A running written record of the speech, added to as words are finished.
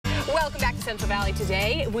Welcome back to Central Valley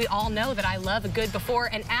Today. We all know that I love a good before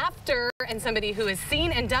and after, and somebody who has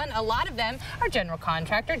seen and done a lot of them, our general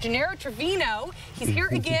contractor, Genaro Trevino. He's here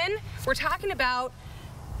again. We're talking about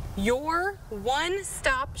your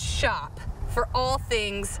one-stop shop for all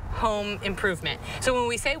things home improvement. So when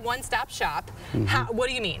we say one-stop shop, what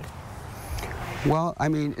do you mean? Well, I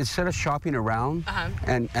mean, instead of shopping around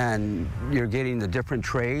and you're getting the different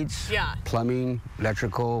trades, plumbing,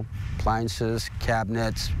 electrical, appliances,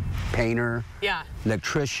 cabinets, painter,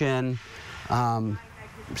 electrician,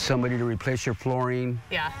 somebody to replace your flooring,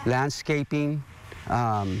 landscaping,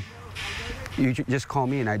 you just call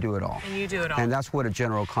me and I do it all. And you do it all. And that's what a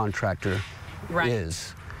general contractor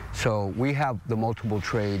is. So we have the multiple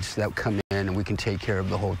trades that come in and we can take care of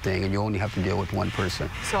the whole thing, and you only have to deal with one person.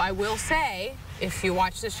 So I will say, if you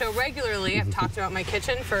watch the show regularly, I've talked about my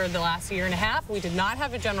kitchen for the last year and a half. We did not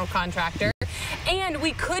have a general contractor, and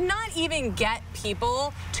we could not even get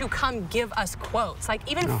people to come give us quotes.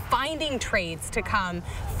 Like even finding trades to come,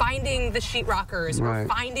 finding the sheetrockers, or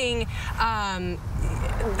finding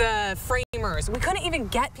the framers. We couldn't even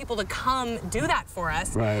get people to come do that for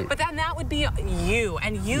us. But then that would be you,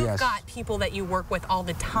 and you've got people that you work with all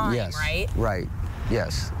the time, right?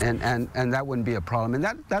 Yes, and that wouldn't be a problem,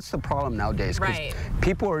 and that's the problem nowadays, because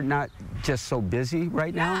people are not just so busy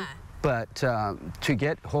right now, but to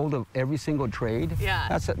get hold of every single trade,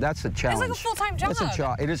 that's a challenge. It's like a full-time job. It's a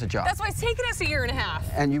job. It is a job. That's why it's taken us a year and a half.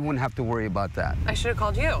 And you wouldn't have to worry about that. I should have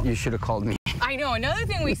called you. You should have called me. I know. Another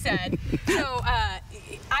thing we said. So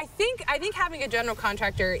I think having a general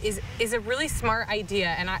contractor is a really smart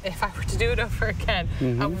idea, and if I were to do it over again,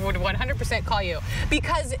 I would 100% call you,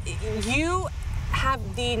 because you have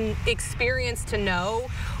the experience to know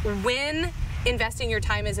when investing your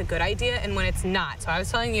time is a good idea and when it's not. So I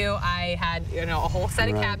was telling you, I had a whole set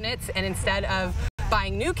of cabinets, and instead of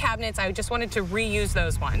buying new cabinets, I just wanted to reuse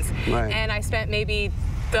those ones. And I spent maybe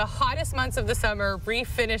the hottest months of the summer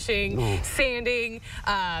refinishing, sanding,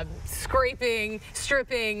 scraping,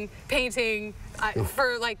 stripping, painting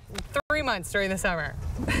for like 3 months during the summer.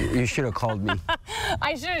 You should have called me.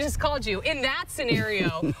 I should have just called you. In that scenario,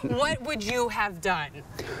 what would you have done?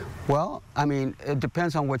 Well, I mean, it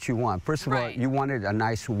depends on what you want. First of all, you wanted a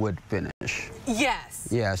nice wood finish. Yes.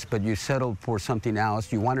 Yes, but you settled for something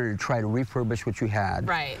else. You wanted to try to refurbish what you had.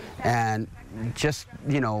 And just,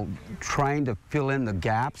 trying to fill in the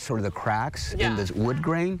gaps or the cracks in the wood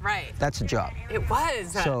grain, that's a job. It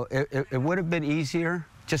was. So it would have been easier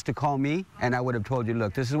just to call me, and I would have told you,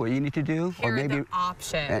 look, this is what you need to do. Here are the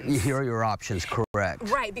options. Here are your options, correct.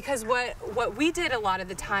 Right, because what we did a lot of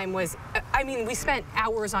the time was, I mean, we spent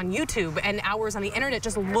hours on YouTube and hours on the internet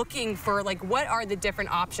just looking for, like, what are the different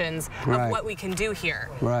options of what we can do here.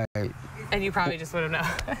 And you probably just wouldn't know.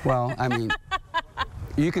 Well, I mean,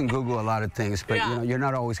 you can Google a lot of things, but you're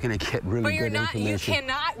not always going to get really good information. You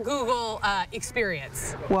cannot Google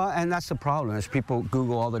experience. Well, and that's the problem, is people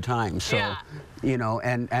Google all the time. So,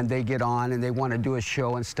 and they get on and they want to do a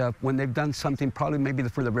show and stuff when they've done something probably maybe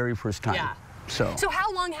for the very first time. So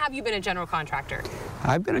how long have you been a general contractor?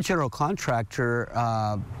 I've been a general contractor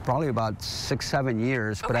probably about 6, 7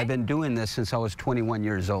 years, but I've been doing this since I was 21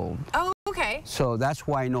 years old. Oh, okay. So that's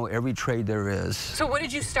why I know every trade there is. So what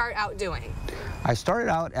did you start out doing? I started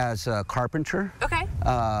out as a carpenter,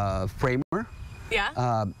 framer,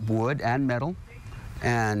 wood and metal,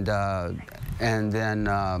 and then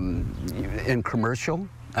in commercial,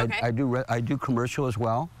 I do commercial as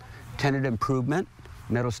well, tenant improvement,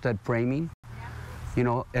 metal stud framing,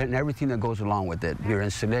 and everything that goes along with it. Your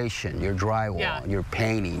installation, your drywall, your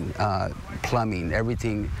painting, plumbing,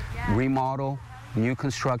 everything, remodel, new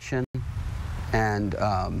construction, and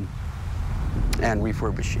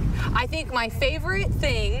refurbishing. I think my favorite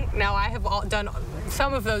thing, now I have done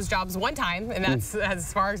some of those jobs one time, and that's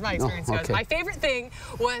as far as my experience goes. My favorite thing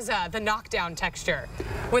was the knockdown texture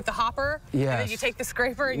with the hopper, and then you take the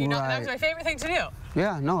scraper and you knock. That was my favorite thing to do.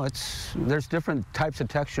 Yeah, no, there's different types of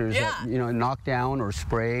textures that, knock down or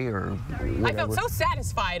spray or whatever. I felt so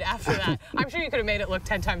satisfied after that. I'm sure you could have made it look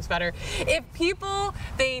 10 times better. If people,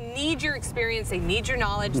 they need your experience, they need your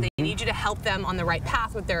knowledge, they need you to help them on the right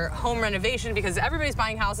path with their home renovation, because everybody's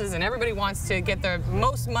buying houses and everybody wants to get the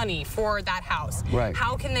most money for that house.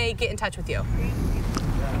 How can they get in touch with you?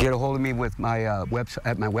 Get a hold of me with my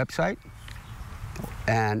at my website,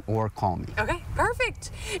 or call me. Okay,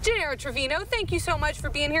 perfect. Genaro Trevino, thank you so much for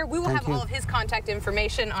being here. We will have all of his contact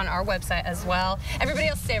information on our website as well. Everybody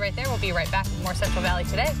else stay right there. We'll be right back with more Central Valley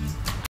Today.